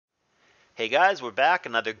Hey guys, we're back.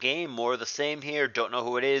 Another game, more of the same here. Don't know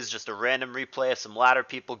who it is, just a random replay of some ladder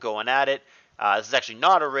people going at it. This is actually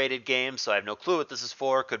not a rated game, so I have no clue what this is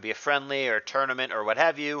for. Could be a friendly or a tournament or what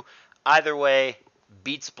have you. Either way,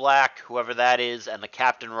 BeatsBlack, whoever that is, and the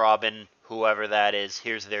Captain Robin, whoever that is,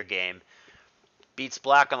 here's their game.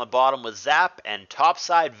 BeatsBlack on the bottom with Zap, and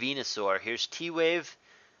topside Venusaur. Here's T-Wave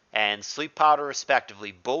and Sleep Powder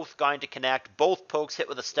respectively, both going to connect, both pokes hit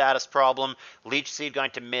with a status problem, Leech Seed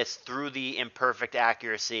going to miss through the imperfect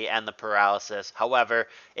accuracy and the paralysis. However,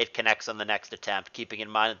 it connects on the next attempt, keeping in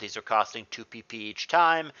mind that these are costing 2 PP each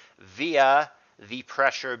time via the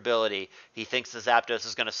pressure ability. He thinks the Zapdos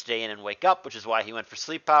is going to stay in and wake up, which is why he went for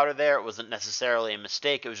Sleep Powder there. It wasn't necessarily a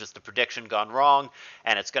mistake, it was just the prediction gone wrong,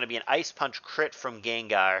 and it's going to be an Ice Punch crit from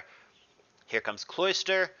Gengar. Here comes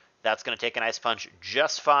Cloyster. That's going to take an Ice Punch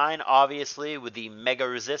just fine, obviously, with the Mega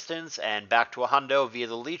Resistance, and back to a hundo via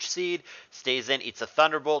the Leech Seed. Stays in, eats a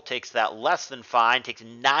Thunderbolt, takes that less than fine, takes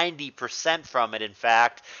 90% from it, in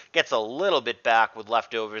fact. Gets a little bit back with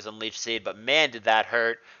leftovers and Leech Seed, but man, did that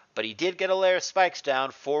hurt. But he did get a layer of spikes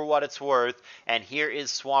down for what it's worth, and here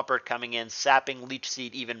is Swampert coming in, sapping Leech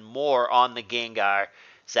Seed even more on the Gengar.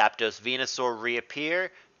 Zapdos Venusaur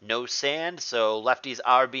reappear. No sand, so lefties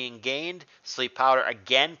are being gained. Sleep Powder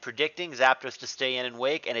again predicting Zapdos to stay in and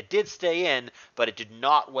wake, and it did stay in, but it did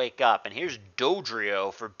not wake up. And here's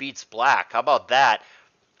Dodrio for BeatsBlack. How about that?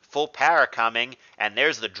 Full para coming, and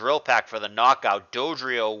there's the drill pack for the knockout.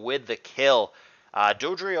 Dodrio with the kill.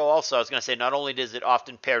 Dodrio also, I was going to say, not only is it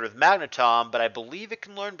often paired with Magneton, but I believe it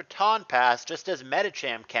can learn Baton Pass just as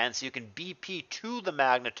Medicham can, so you can BP to the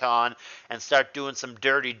Magneton and start doing some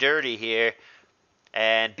dirty here.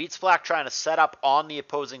 And BeatsBlack trying to set up on the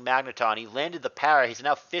opposing Magneton. He landed the para. He's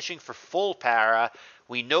now fishing for full para.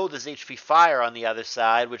 We know there's HP Fire on the other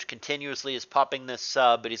side, which continuously is popping this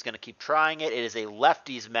sub, but he's going to keep trying it. It is a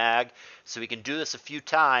lefties mag, so he can do this a few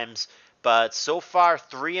times. But so far,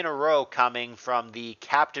 3 in a row coming from the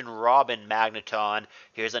Captain Robin Magneton.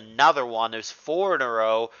 Here's another one. There's 4 in a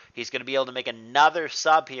row. He's going to be able to make another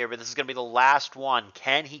sub here, but this is going to be the last one.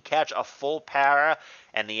 Can he catch a full para?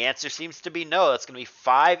 And the answer seems to be no. That's going to be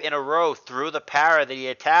 5 in a row through the para that he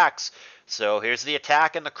attacks. So here's the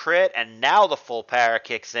attack and the crit, and now the full para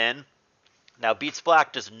kicks in. Now,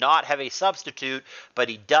 BeatsBlack does not have a substitute, but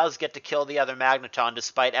he does get to kill the other Magneton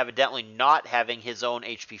despite evidently not having his own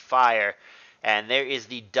HP Fire. And there is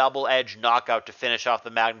the double-edge knockout to finish off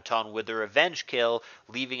the Magneton with the revenge kill,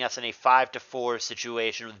 leaving us in a 5-4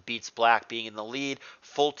 situation with BeatsBlack being in the lead.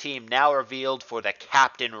 Full team now revealed for the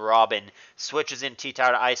Captain Robin. Switches in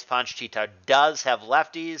T-Tar to Ice Punch. T-Tar does have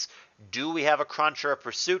lefties. Do we have a crunch or a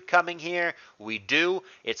pursuit coming here? We do.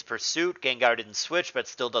 It's pursuit. Gengar didn't switch, but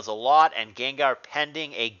still does a lot. And Gengar,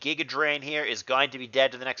 pending a Giga Drain here, is going to be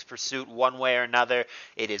dead to the next pursuit one way or another.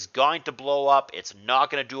 It is going to blow up. It's not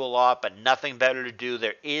going to do a lot, but nothing better to do.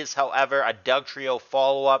 There is, however, a Dugtrio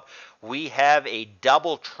follow-up. We have a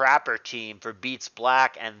double Trapper team for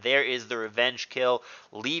BeatsBlack, and there is the revenge kill,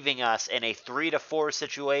 leaving us in a 3-4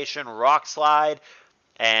 situation. Rock Slide.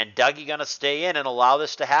 And Dougie going to stay in and allow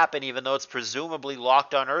this to happen, even though it's presumably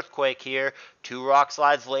locked on Earthquake here. 2 Rock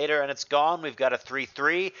Slides later, and it's gone. We've got a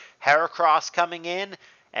 3-3. Heracross coming in,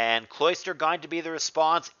 and Cloyster going to be the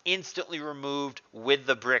response, instantly removed with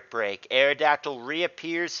the Brick Break. Aerodactyl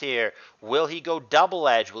reappears here. Will he go Double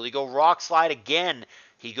Edge? Will he go Rock Slide again?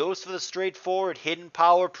 He goes for the straightforward hidden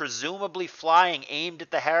power, presumably flying, aimed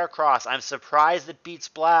at the Heracross. I'm surprised that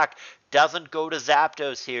BeatsBlack doesn't go to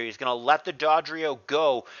Zapdos here. He's going to let the Dodrio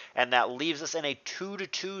go, and that leaves us in a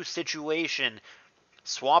 2-2 situation.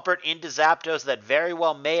 Swampert into Zapdos that very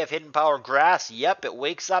well may have hidden power grass. Yep, it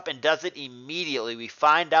wakes up and does it immediately. We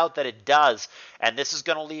find out that it does, and this is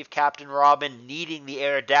going to leave Captain Robin needing the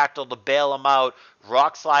Aerodactyl to bail him out.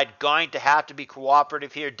 Rock Slide going to have to be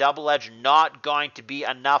cooperative here. Double Edge not going to be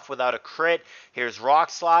enough without a crit. Here's Rock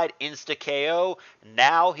Slide, insta KO.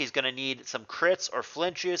 Now he's going to need some crits or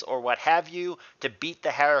flinches or what have you to beat the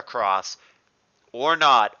Heracross. Or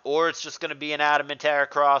not, or it's just going to be an Adamant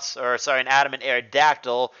Heracross, or sorry, an Adamant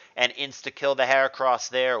Aerodactyl, and insta-kill the Heracross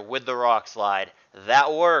there with the Rock Slide.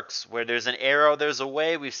 That works. Where there's an arrow, there's a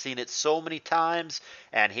way. We've seen it so many times,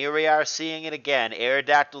 and here we are seeing it again.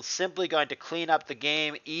 Aerodactyl simply going to clean up the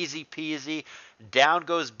game, easy peasy. Down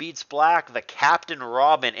goes BeatsBlack, the Captain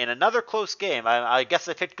Robin, in another close game. I guess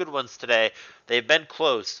I picked good ones today. They've been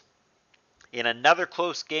close. In another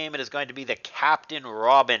close game, it is going to be the Captain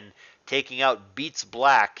Robin taking out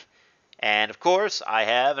BeatsBlack. And of course, I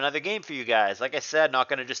have another game for you guys. Like I said, not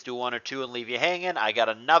going to just do 1 or 2 and leave you hanging. I got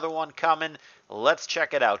another one coming. Let's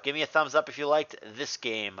check it out. Give me a thumbs up if you liked this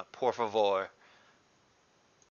game, por favor.